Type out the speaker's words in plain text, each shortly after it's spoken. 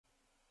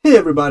Hey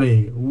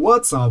everybody,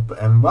 what's up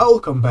and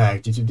welcome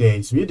back to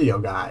today's video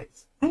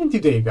guys. And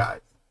today guys,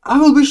 I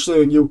will be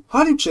showing you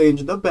how to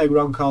change the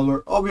background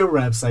color of your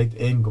website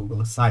in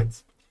Google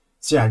Sites.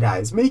 So yeah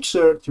guys, make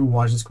sure to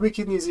watch this quick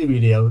and easy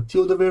video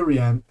till the very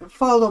end and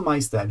follow my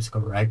steps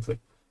correctly,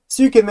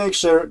 so you can make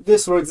sure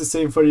this works the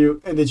same for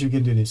you and that you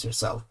can do this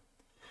yourself.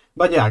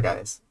 But yeah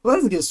guys,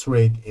 let's get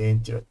straight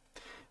into it.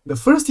 The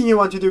first thing you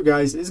want to do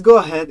guys is go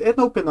ahead and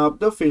open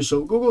up the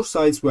official Google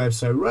Sites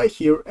website right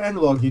here and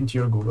log into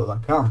your Google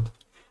account.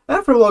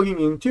 After logging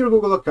into your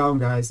Google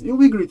account guys, you'll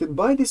be greeted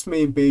by this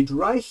main page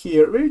right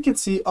here where you can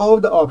see all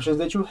of the options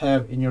that you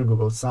have in your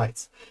Google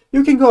Sites.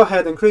 You can go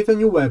ahead and create a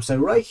new website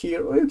right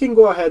here, or you can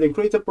go ahead and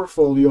create a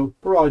portfolio,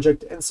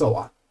 project, and so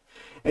on.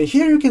 And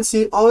here you can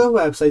see all the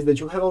websites that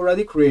you have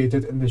already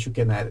created and that you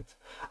can edit.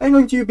 I'm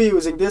going to be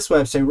using this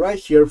website right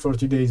here for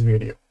today's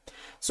video.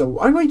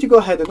 So I'm going to go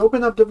ahead and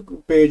open up the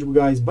page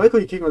guys by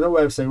clicking on the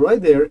website right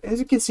there. As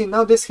you can see,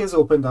 now this has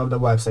opened up the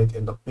website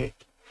in the page.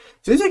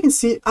 So as you can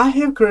see, I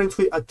have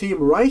currently a theme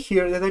right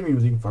here that I'm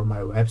using for my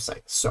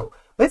website. So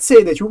let's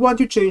say that you want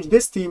to change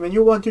this theme and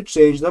you want to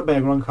change the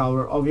background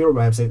color of your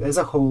website as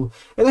a whole,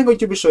 and I'm going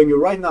to be showing you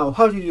right now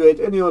how to do it,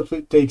 and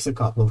it takes a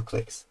couple of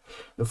clicks.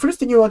 The first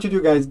thing you want to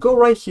do guys, go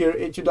right here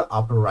into the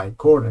upper right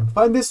corner and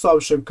find this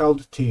option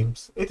called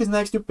Themes. It is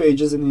next to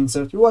Pages and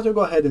Insert. You want to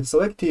go ahead and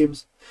select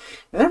Themes,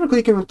 and after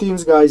clicking on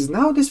Themes guys,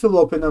 now this will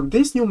open up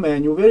this new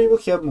menu where you will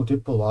have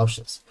multiple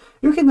options.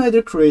 You can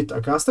either create a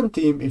custom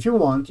theme if you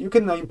want, you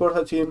can import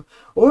a theme,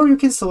 or you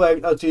can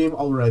select a theme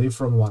already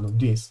from one of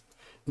these.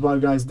 But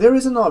guys, there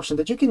is an option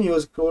that you can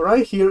use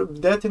right here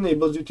that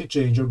enables you to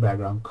change your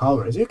background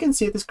color. As you can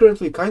see, it is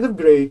currently kind of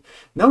gray.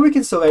 Now we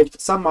can select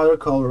some other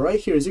color right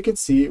here, as you can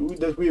see,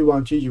 that we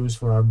want to use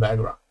for our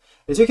background.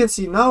 As you can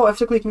see now,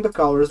 after clicking the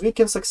colors, we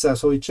can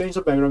successfully change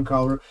the background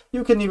color.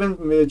 You can even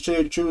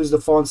choose the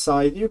font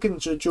size. You can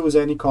choose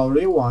any color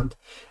you want.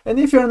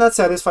 And if you're not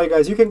satisfied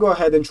guys, you can go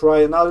ahead and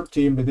try another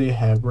theme that they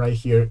have right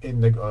here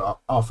in the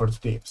offered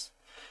themes.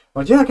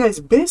 But yeah guys,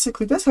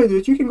 basically that's how you do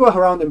it. You can go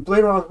around and play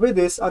around with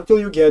this until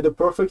you get the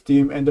perfect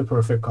theme and the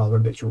perfect color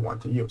that you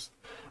want to use.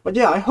 But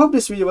yeah, I hope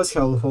this video was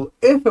helpful.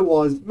 If it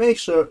was, make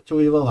sure to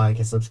leave a like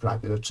and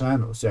subscribe to the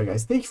channel. So yeah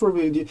guys, thank you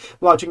for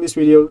watching this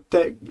video.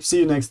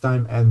 See you next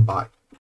time and bye.